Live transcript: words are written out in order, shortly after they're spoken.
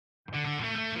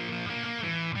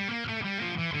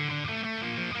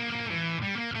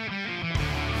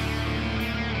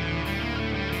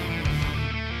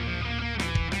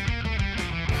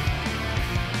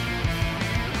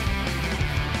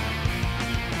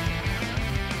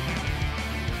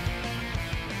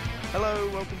Hello,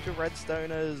 welcome to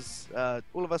Redstoners.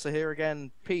 All of us are here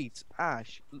again. Pete,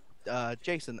 Ash,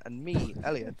 Jason, and me,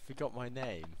 Elliot. Forgot my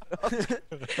name.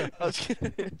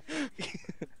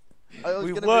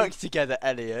 We worked together,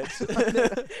 Elliot.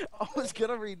 I was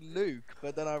gonna read Luke,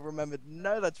 but then I remembered,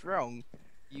 no, that's wrong.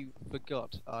 You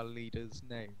forgot our leader's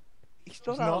name. He's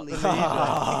not He's our not the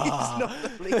leader. He's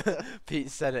not the leader. Pete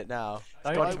said it now. It's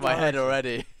Don't gone to my head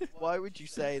already. Why would you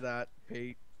say that,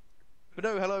 Pete? But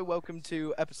no, hello, welcome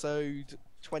to episode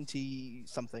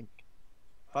 20-something.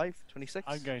 26?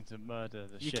 I'm going to murder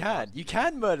the shit. You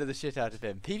can murder the shit out of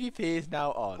him. PvP is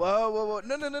now on. Whoa.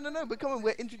 No. But come on,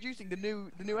 we're introducing the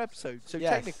new episode. So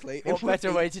Yes. technically, What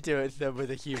better way to do it than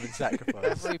with a human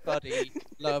sacrifice? Everybody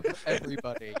love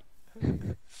everybody.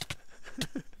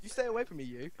 You stay away from me,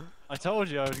 you. I told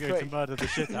you I was going Quick. to murder the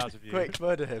shit out of you. Quick,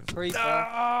 murder him. Creeper.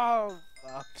 Oh,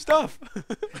 fuck. Stop!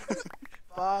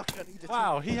 Fuck, I need to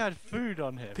Wow, he had food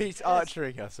on him. Pete's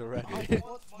archering us I already.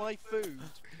 want my food,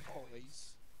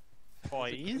 boys.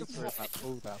 Boys.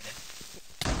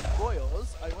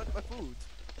 Boys, I want my food.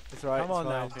 That's right. Come on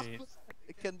now, it's fine.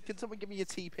 Pete. Can someone give me a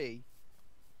TP?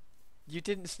 You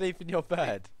didn't sleep in your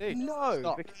bed. Dude, No,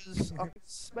 stop. because I can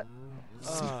smell.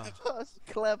 Ah. That's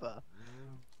clever.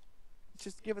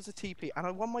 Just give us a TP, and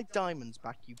I want my diamonds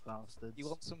back, you bastards. You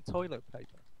want some toilet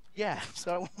paper? Yeah,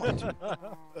 so I want my.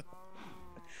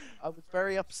 I was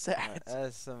very upset.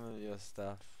 There's some of your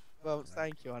stuff. Well,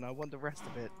 thank you, and I want the rest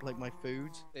of it, like my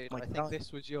food. Dude, My I think di-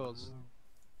 this was yours.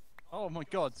 Oh my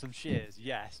god, some shears.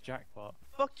 Yes, jackpot.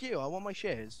 Fuck you! I want my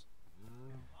shares.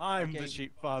 I'm Okay. the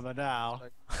sheep farmer now.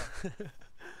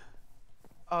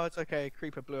 Oh, it's okay. A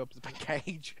creeper blew up the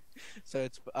cage, so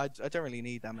it's. I don't really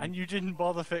need that many. And you didn't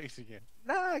bother fixing it.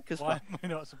 Nah, because Why am I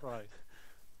not surprised?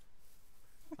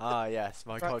 Ah, yes,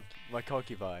 my Right. my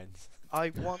concubines.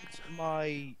 I want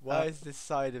my. Why is this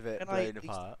side of it can I blown at least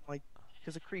apart?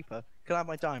 Because a creeper. Can I have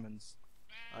my diamonds?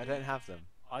 I don't have them.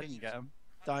 I didn't get them.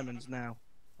 Diamonds now.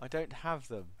 I don't have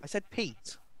them. I said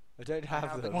Pete. I don't have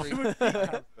have them. them. Why would you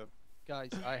have them? Guys,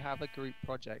 I have a group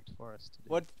project for us to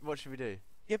do. What should we do?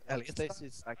 Give Elliot this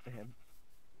this is- back to him.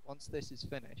 Once this is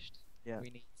finished, Yeah. we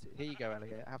need to... Here you go,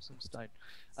 Elliot. Have some stone.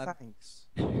 Thanks.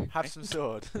 Have some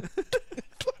sword.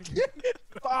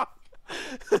 Fuck!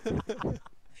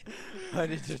 I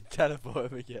need to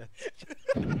teleport him again.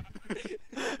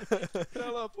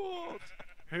 Teleport!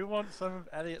 Who wants some of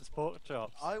Elliot's pork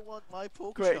chops? I want my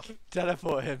pork Quick, chop.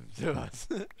 teleport him to us.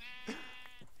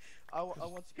 I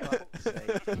want to get my pork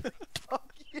steak.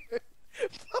 Fuck you!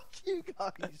 Fuck you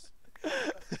guys!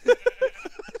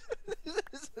 This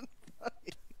isn't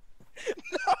funny.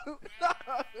 No!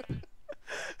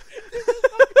 This is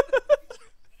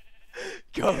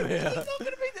Come here. not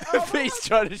gonna be the. Oh, He's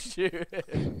trying to shoot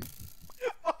him.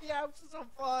 my house is on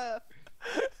fire!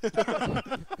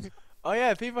 Oh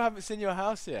yeah, people haven't seen your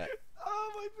house yet.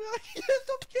 Oh my god!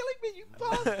 Stop killing me, you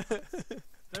bastard!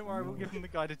 Don't worry, we'll give him the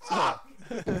guided tour.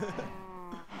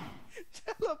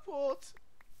 Teleport!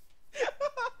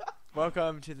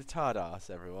 Welcome to the Tardas,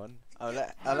 everyone. I'll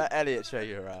let Elliot show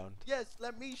you around. Yes,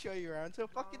 let me show you around. So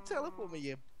fucking teleport me,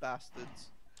 you bastards.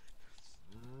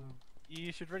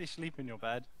 You should really sleep in your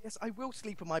bed. Yes, I will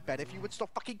sleep in my bed if you would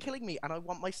stop fucking killing me, and I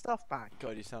want my stuff back.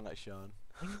 God, you sound like Sean.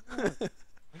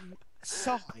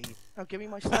 Sigh. Now give me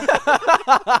my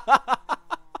stuff.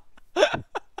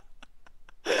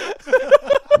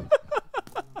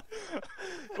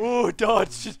 Ooh,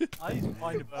 dodge! I need to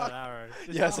find a bow and arrow.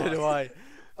 This Yeah, is so do hard.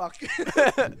 I. Fuck.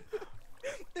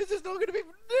 This is not gonna be.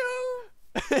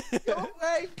 No! Go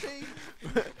away, Pete!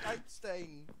 I'm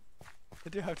staying. I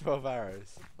do have 12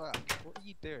 arrows. Fuck, what are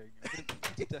you doing? You're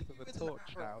gonna be death of a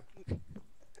torch now.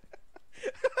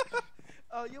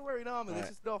 Oh, you're wearing armor. This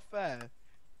Right. is not fair.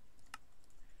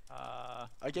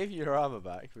 I gave you your armor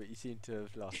back, but you seem to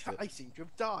have lost I it. seem to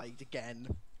have died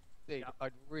again. Dude,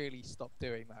 I'd really stop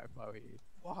doing that if I were you.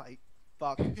 Why?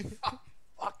 Fuck.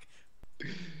 Fuck.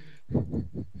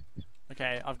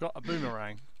 Okay, I've got a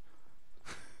boomerang.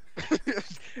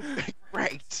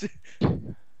 Great.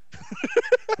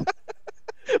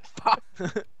 Fuck.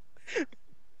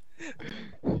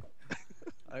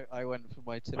 I went for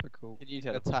my typical Can you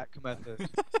tell attack method.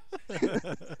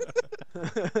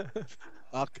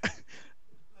 Fuck.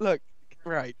 Look,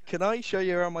 right. Can I show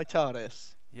you around my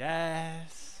TARDIS?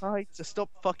 Yes. Right, so stop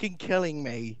fucking killing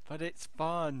me. But it's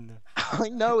fun. I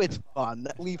know it's fun.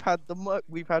 We've had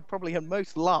probably had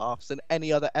most laughs in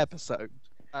any other episode.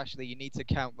 Actually, you need to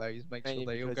count those. Make sure Maybe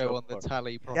they all because go you're on the bored.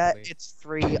 tally Yeah, properly. it's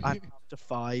 3. I'm up to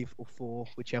 5 or 4,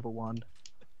 whichever one.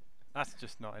 That's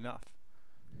just not enough.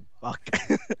 Fuck.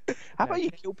 How about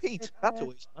you kill Pete? That's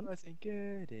always fun. Wasn't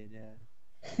good enough.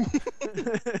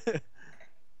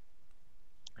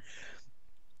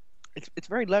 It's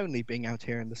very lonely being out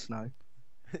here in the snow.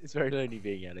 It's very lonely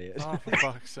being Elliot. Oh, for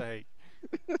fuck's sake.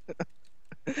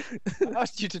 I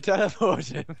asked you to teleport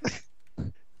him.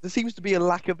 There seems to be a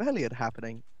lack of Elliot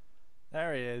happening.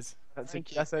 There he is.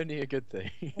 Thank you. That's only a good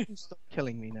thing. Stop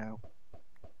killing me now.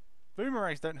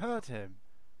 Boomerangs don't hurt him.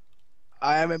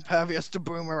 I am impervious to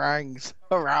boomerangs.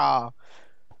 Hurrah!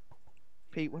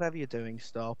 Pete, whatever you're doing,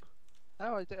 stop.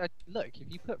 No, look,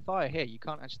 if you put fire here, you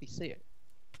can't actually see it.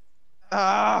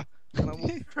 Ah! And I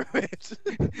walk through it.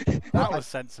 That was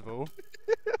sensible.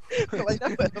 Well, I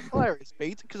know where the fire is,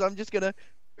 Pete, because I'm just gonna.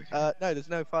 No, there's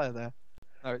no fire there.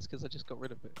 No, it's because I just got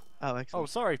rid of it. Oh, Oh, excellent.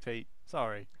 sorry, Pete.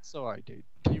 Sorry. It's alright, dude.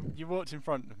 You walked in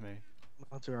front of me.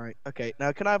 That's alright. Okay,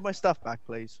 now can I have my stuff back,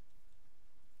 please?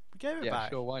 We gave it Yeah, back.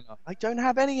 sure, why not? I don't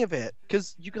have any of it,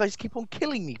 because you guys keep on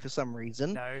killing me for some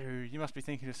reason. No, you must be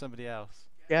thinking of somebody else.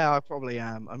 Yeah, I probably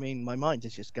am. I mean, my mind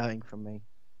is just going from me.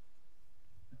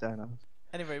 Don't know.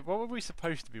 Anyway, what were we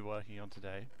supposed to be working on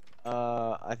today?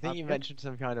 I think you Okay. mentioned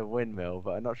some kind of windmill,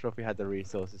 but I'm not sure if we had the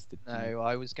resources to. No,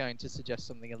 I was going to suggest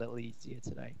something a little easier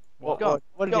today. What? Go on,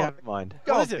 What did go you on. have in mind?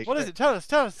 Go What on, is it? Pete. What is it? Tell us,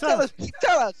 tell us, tell Tell us! us, Pete,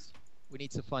 tell us! We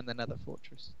need to find the Nether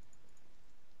Fortress.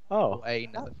 Oh, Or a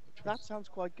Nether That Fortress. sounds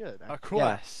quite good. A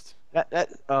quest.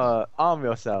 arm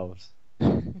yourselves.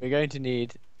 We're going to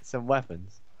need some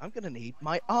weapons. I'm gonna need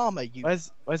my armor, you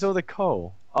Where's all the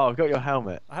coal? Oh, I've got your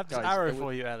helmet. I have this Guys, arrow there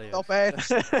for you, Elliot. stop it!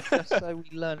 Just so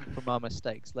we learn from our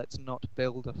mistakes, let's not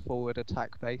build a forward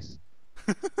attack base.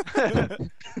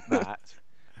 Matt.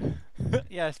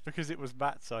 Yes, because it was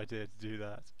Matt's idea to do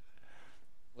that.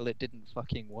 Well, it didn't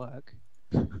fucking work.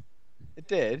 It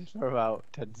did for about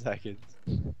 10 seconds.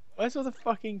 Where's all the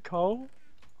fucking coal?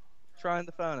 Try in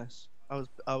the furnace.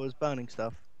 I was burning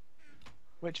stuff.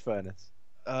 Which furnace?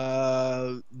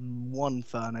 One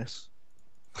furnace.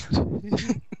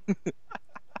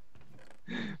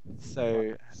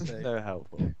 So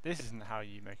helpful. This isn't how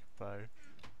you make a bow.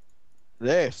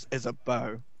 This is a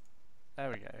bow. There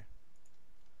we go.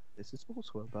 This is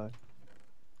also a bow.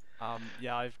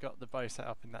 Yeah, I've got the bow set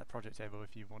up in that project table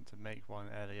if you want to make one,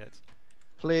 Elliot.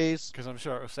 Please, Because I'm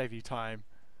sure it will save you time.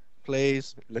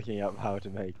 please. Looking up how to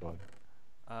make one.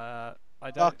 I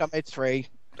don't. Fuck, I made 3.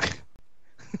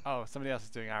 Oh, somebody else is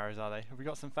doing arrows, are they? Have we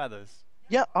got some feathers?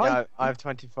 Yeah, Yeah, I have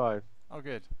 25. Oh,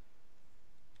 good.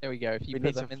 There we go. If you We put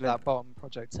need them some in flint. that bottom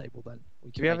project table, then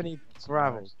we Do can. we have make any some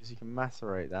gravel? arrows. Because you can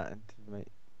macerate that into flint.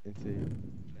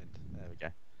 There we go.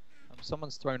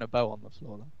 Someone's thrown a bow on the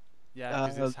floor, though. Yeah,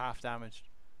 because it's half damaged.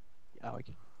 Oh,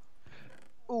 okay.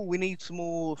 Oh, we need some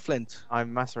more flint.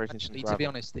 I'm macerating Actually, some to gravel. be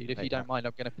honest, dude, if you Make don't that. mind,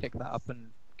 I'm going to pick that up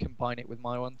and combine it with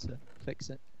my one to fix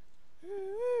it.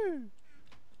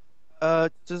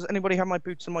 Does anybody have my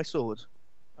boots and my sword?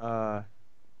 No,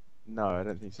 I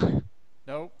don't think so.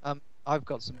 Nope. I've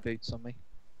got some boots on me.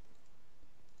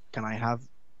 Can I have?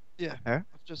 Yeah. Huh?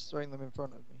 I've just thrown them in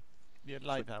front of me. You'd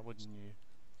like that, wouldn't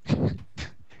you?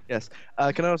 Yes.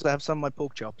 Can I also have some of my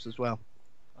pork chops as well?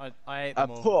 I ate A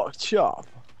them all. pork chop.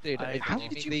 Dude, How did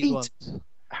did you you these eat? ones?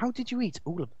 How did you eat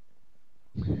all of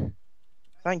them?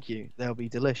 Thank you. They'll be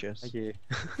delicious. Thank you.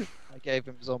 I gave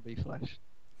him zombie flesh.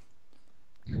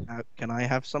 Can I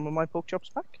have some of my pork chops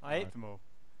back? I ate them all.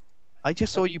 I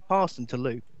just saw you pass them to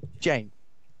Luke. Jane.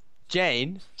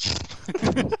 Jane. You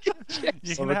Well,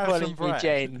 can we're have calling some me bread.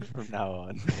 Jane from now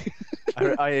on.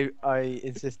 I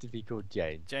insist to be called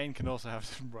Jane. Jane can also have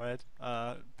some bread.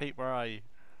 Pete, where are you?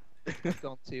 I've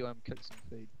gone to cook some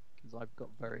food because I've got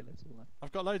very little left.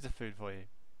 I've got loads of food for you.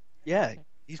 Yeah,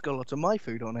 he's got lots of my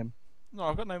food on him. No,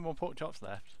 I've got no more pork chops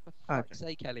left. For Okay. fuck's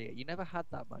sake, Elliot, you never had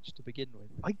that much to begin with.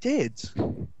 I did.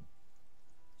 Do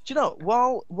you know,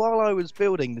 while I was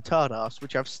building the TARDIS,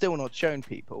 which I've still not shown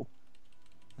people,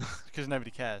 Because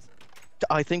nobody cares.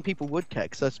 I think people would care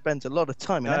because I spent a lot of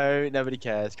time in it. No, nobody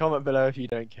cares. Comment below if you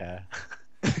don't care.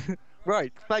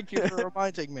 Right, thank you for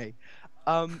reminding me.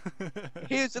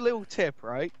 Here's a little tip,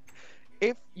 right?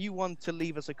 If you want to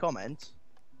leave us a comment,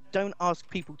 don't ask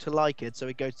people to like it so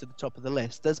it goes to the top of the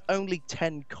list. There's only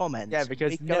 10 comments. Yeah,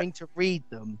 because we're going to read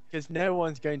them. Because no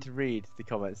one's going to read the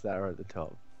comments that are at the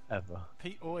top, ever.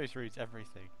 Pete always reads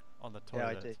everything on the Yeah,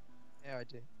 I toilet. do. Yeah, I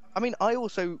do. I mean, I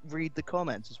also read the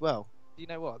comments as well. You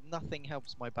know what? Nothing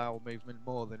helps my bowel movement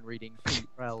more than reading Pete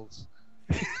Rells.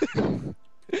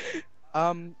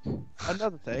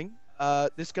 Another thing,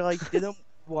 this guy didn't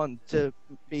want to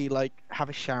be like have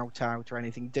a shout out or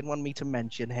anything. Didn't want me to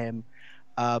mention him.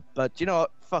 But you know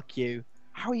what? Fuck you.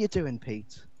 How are you doing,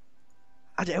 Pete?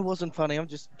 It wasn't funny. I'm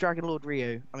just Dragon Lord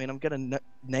Ryu. I mean, I'm gonna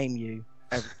name you.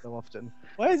 every so often.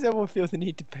 Why does everyone feel the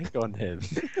need to pick on him?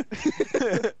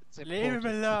 It's Leave him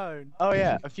important. alone. Oh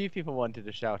yeah, a few people wanted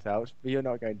a shout out, but you're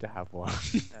not going to have one.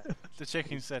 The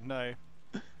chicken said no.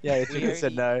 Yeah, the We chicken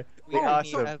said only- no. We They only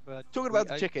asked him. ever- Talking we about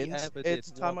the only chickens, ever did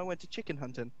it's time I one- went to chicken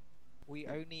hunting. We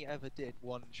only ever did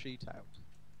one shootout,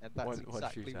 and that's One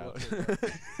exactly shootout.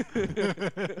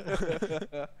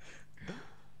 what.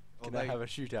 Can I Although, have a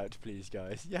shootout, please,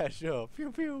 guys? Yeah, sure.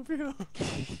 Pew pew pew.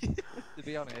 to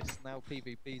be honest, now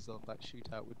PvP's on, that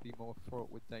shootout would be more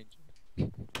fraught with danger.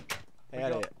 Hey,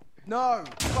 Elliot. No!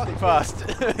 Think fast.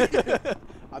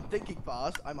 I'm thinking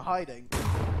fast, I'm hiding.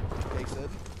 Jason,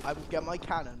 I will get my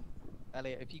cannon.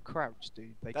 Elliot, if you crouch,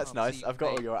 dude, they That's can't nice. see I've got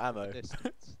all way your from a ammo.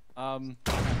 distance.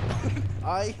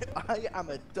 I am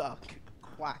a duck.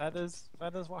 Quack. Feathers?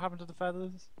 Feathers? What happened to the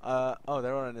feathers? Oh,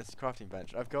 they're on this crafting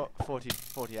bench. I've got 40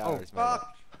 Oh, arrows made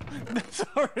up. Fuck!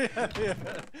 Sorry, Elliot.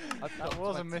 I've That got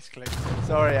was a 20. misclick.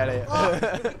 Sorry, Elliot.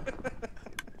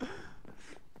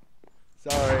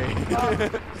 Sorry.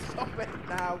 Stop it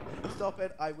now. Stop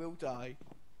it, I will die.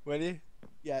 Will you?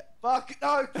 Yeah. Fuck!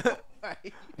 No!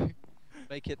 Wait.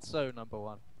 Make it so, number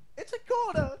one. It's a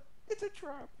corner! It's a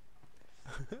trap!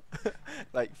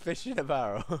 Like fish in a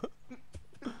barrel.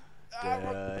 Ah,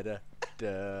 run. Da da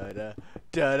da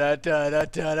da da da da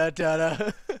da da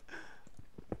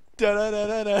da da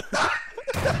da da.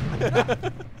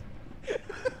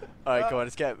 Alright, come on,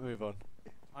 let's move on.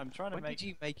 I'm trying to When make. did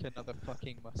you make another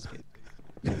fucking musket?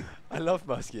 I love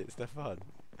muskets, they're fun.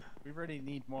 We really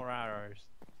need more arrows.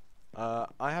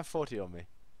 I have 40 on me.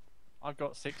 I've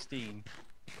got 16.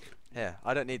 Yeah,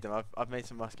 I don't need them. I've made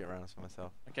some musket rounds for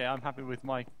myself. Okay, I'm happy with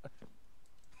my.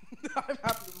 I'm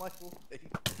happy with my 40.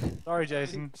 Sorry,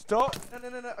 Jason. Stop!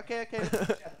 No. Okay.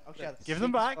 I'll share this. Give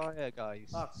them back. Fire, guys.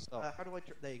 Fuck, Stop. how do I...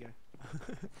 There you go.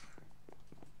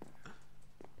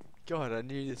 God, I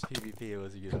knew this PvP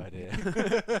was a good idea.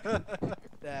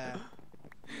 There.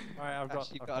 Alright, I've got.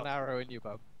 Actually I've got an arrow in your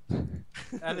bum.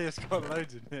 Elliot's got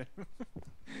loads in him.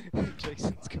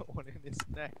 Jason's got one in his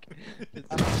neck.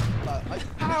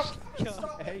 Ow!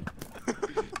 Stop Hey.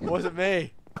 Wasn't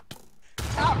me.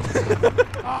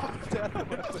 Oh,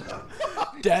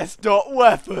 Death dot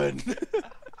weapon.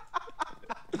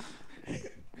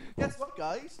 guess what,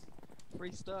 guys?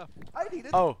 Free stuff. I need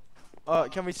it. Oh,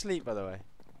 can we sleep, by the way?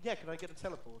 Yeah, can I get a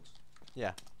teleport?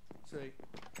 Yeah. Sweet.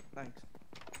 Thanks.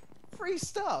 Free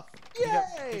stuff! Pick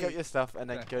Yay! up your stuff and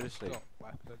then Death go to sleep. dot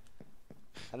weapon.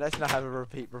 And let's not have a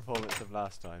repeat performance of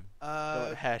last time.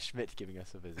 Herr Schmidt giving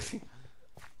us a visit.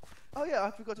 Oh yeah,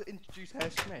 I forgot to introduce Herr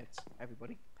Schmidt.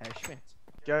 Everybody, Herr Schmidt.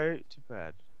 Go to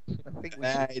bed. I think we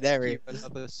Hey, should there he keep is.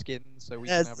 another skin so we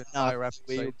There's can have entire enough.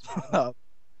 We- episodes.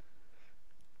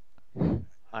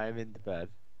 I am in the bed.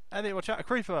 Elliot, watch out, a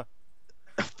creeper!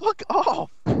 Fuck off!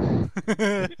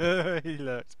 He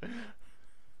looked.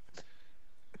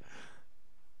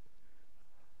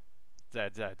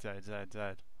 Dead.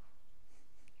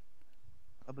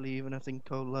 I believe in a thing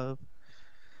called love.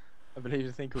 I believe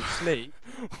a thing called sleep.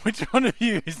 Which one of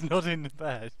you is not in the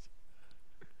bed?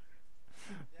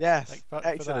 Yes, Like, fuck for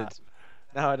excellent.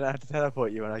 Now I don't have to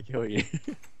teleport you when I kill you.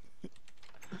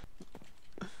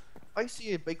 I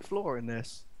see a big flaw in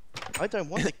this. I don't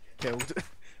want to get killed.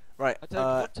 Right, I don't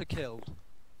want to kill.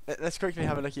 let's quickly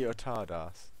have a look at your tard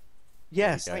ass.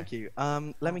 Yes, There you thank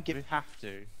you. Let me give. We have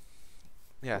to.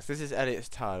 Yes, this is Elliot's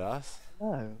tard ass.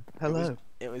 Hello. Hello.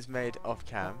 It was made off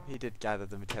cam. He did gather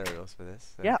the materials for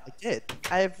this. So. Yeah, I did.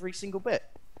 Every single bit.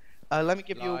 Let me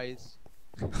give you. Lies.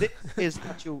 This is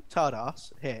actual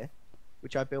Tardas here,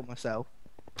 which I built myself.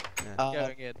 Yeah.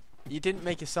 Going in. You didn't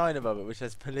make a sign above it which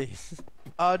says police.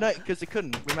 No, because it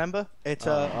couldn't. Remember? It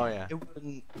oh yeah. it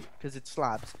wouldn't because it's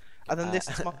slabs. And then this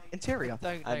is my interior.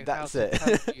 Don't And know that's how it.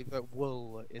 to tell you that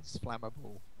wool is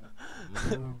flammable.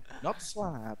 Not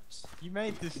slabs. You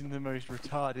made this in the most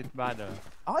retarded manner.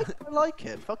 I like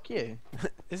it. Fuck you.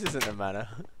 This isn't a manor.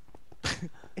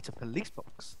 It's a police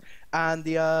box. And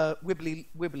the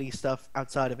wibbly stuff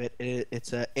outside of it,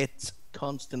 it's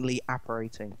constantly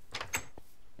apparating.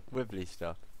 Wibbly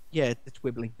stuff. Yeah, it's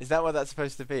wibbly. Is that what that's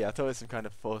supposed to be? I thought it was some kind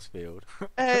of force field.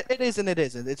 It is and it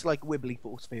isn't. It's like wibbly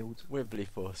force field. Wibbly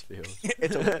force field.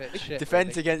 It's a Bit shit,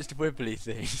 Defense really. against wibbly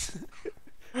things.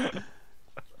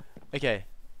 Okay.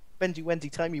 bendy wendy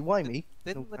timey wimey.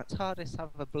 Didn't the TARDIS have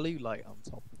a blue light on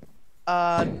top?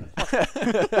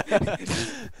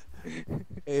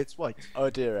 It's white. Oh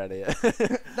dear, Elliot.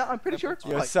 No, I'm pretty sure it's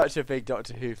You're white. such a big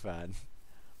Doctor Who fan.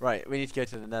 Right, we need to go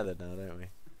to the Nether now, don't we?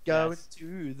 Going Yes.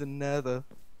 to the nether.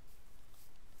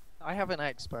 I have an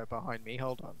expo behind me.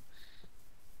 Hold on.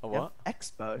 A Yeah, what?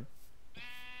 Expo.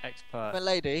 My Expert.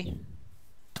 lady,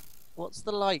 what's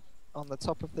the light on the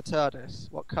top of the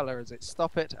TARDIS. What colour is it?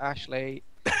 Stop it, Ashley.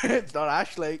 It's not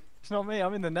Ashley. It's not me.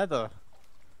 I'm in the Nether.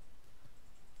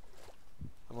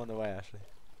 I'm on the way, Ashley.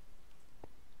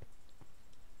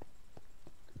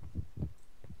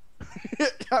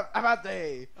 I'm out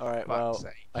there. Alright, Fuck's well,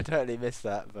 sake. I totally missed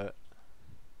that, but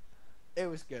It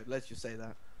was good. Let's just say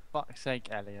that. Fuck's sake,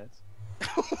 Elliot.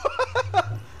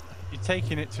 You're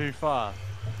taking it too far.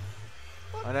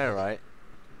 I know, right?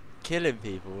 Killing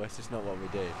people, that's just not what we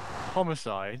do.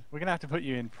 Homicide. We're gonna have to put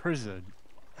you in prison.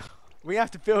 We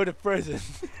have to build a prison.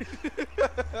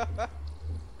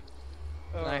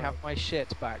 Can I have my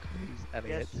shit back, please,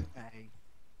 Elliot? Yes, hey.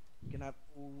 You can have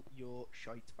all your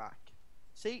shite back.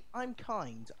 See, I'm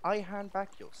kind. I hand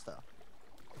back your stuff.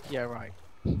 Yeah, right.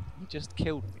 You just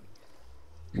killed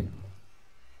me.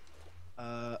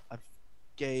 I've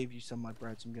gave you some of my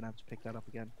bread, so I'm gonna have to pick that up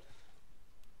again.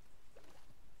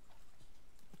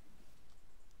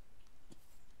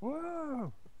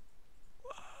 Whoa!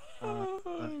 You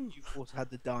also had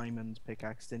the diamond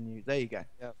pickaxe, didn't you? There you go.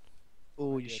 Yep. All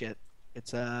I your did. shit.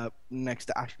 It's next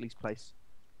to Ashley's place.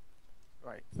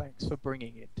 Right, thanks for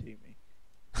bringing it to me.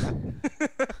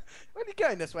 Well, you're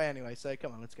going this way anyway, so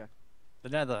come on, let's go. The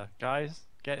Nether, guys.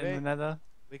 Get in the Wait. Nether.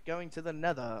 We're going to the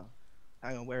Nether.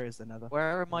 Hang on, where is the Nether?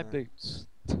 Where are my Yeah. boots?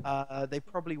 They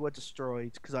probably were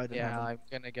destroyed because I didn't Yeah, have them. I'm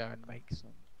gonna go and make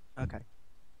some. Okay.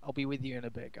 I'll be with you in a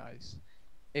bit, guys.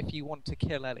 If you want to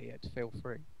kill Elliot, feel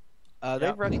free.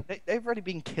 They've already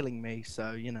been killing me,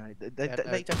 so you know they Yeah, they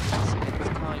no, don't. it's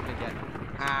time again.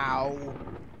 Ow!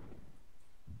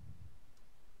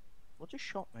 What just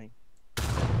shot me?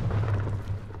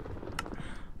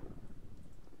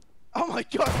 Oh my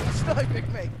god, you're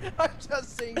sniping me! I'm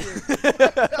just seeing you!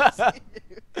 I'm just seeing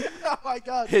you! Oh my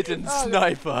god! Hidden Oh,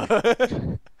 sniper.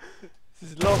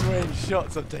 This is long range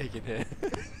shots I'm taking here.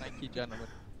 Thank you, gentlemen.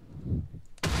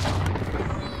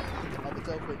 I was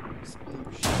over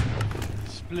sploosh.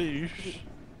 Sploosh.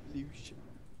 Sploosh.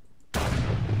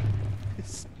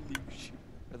 Sploosh.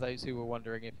 For those who were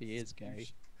wondering if he is gay,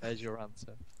 there's your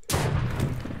answer.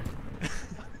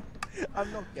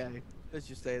 I'm not gay. Let's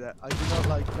just say that. I do not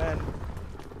like men.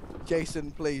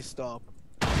 Jason, please stop.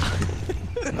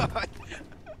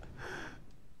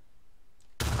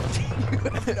 You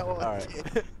have no Alright.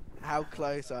 idea how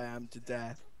close I am to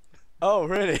death. Oh,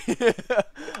 really?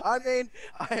 I mean,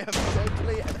 I am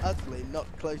totally and utterly not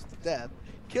close to death.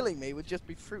 Killing me would just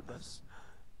be fruitless.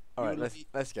 Alright, You will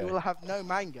let's You go. will have no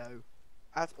mango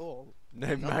at all.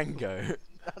 No No. mango. None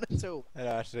at all. Hello,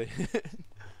 Ashley.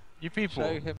 You people.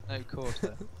 Show him no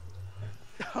quarter.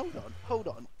 Hold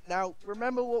on. Now,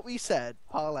 remember what we said,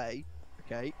 parlay,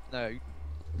 okay? No.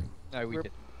 No, we Rep-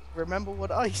 didn't. Remember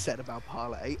what I said about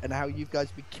parlay and how you guys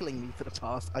have been killing me for the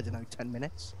past, I don't know, 10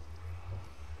 minutes?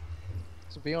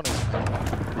 To be honest,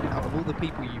 out of all the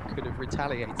people you could have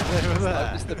retaliated They were against, I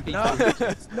there. was the people. No,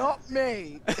 it's not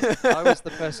me! I was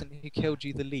the person who killed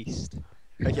you the least.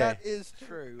 Okay. That is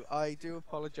true. I do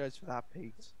apologise for that,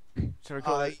 Pete. Shall we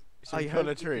call I- it? Shall I we call hope a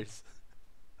we can- truce?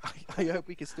 I hope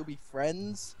we can still be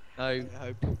friends. No, I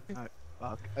hope. No,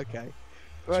 fuck. Okay.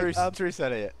 Right, Truce, truce,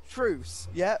 Elliot. truce.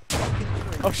 Yeah. Fucking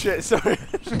truce. Oh shit! Sorry.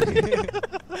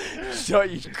 Shot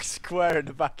you square in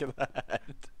the back of the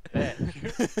head.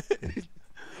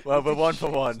 Well, we're one for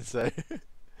one, so.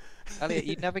 Elliot,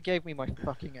 you never gave me my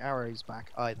fucking arrows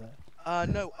back either.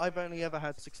 No, I've only ever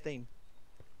had 16.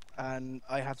 And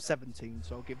I have 17,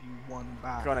 so I'll give you one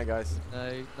back. Go on, then, guys.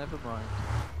 No, never mind.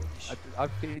 I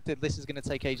feel that this is going to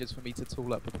take ages for me to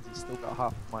tool up because he's still got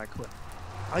half of my equipment.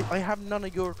 I have none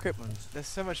of your equipment. There's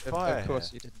so much Of- fire. Of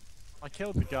course here. you didn't. I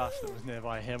killed the ghast that was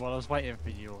nearby here while I was waiting for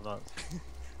you lot.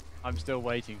 I'm still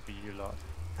waiting for you lot.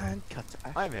 And cut to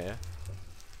back. I'm here.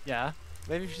 Yeah?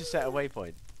 Maybe we should set a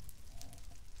waypoint.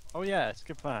 Oh yeah, it's a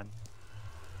good plan.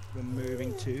 We're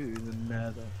moving to the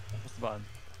Nether. What's the button?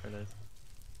 There it is.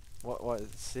 What is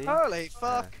it? C? Holy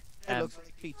fuck! It M. looks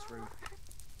like Pete's room.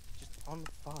 Just on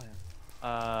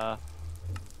fire.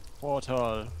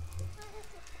 Portal.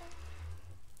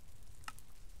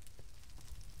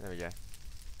 There we go.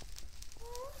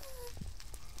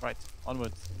 Right,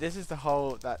 onwards. This is the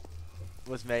hole that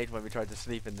was made when we tried to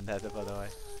sleep in the Nether, by the way.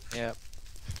 Yep.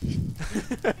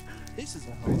 This is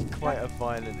a hole. Quite a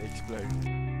violent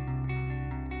explosion.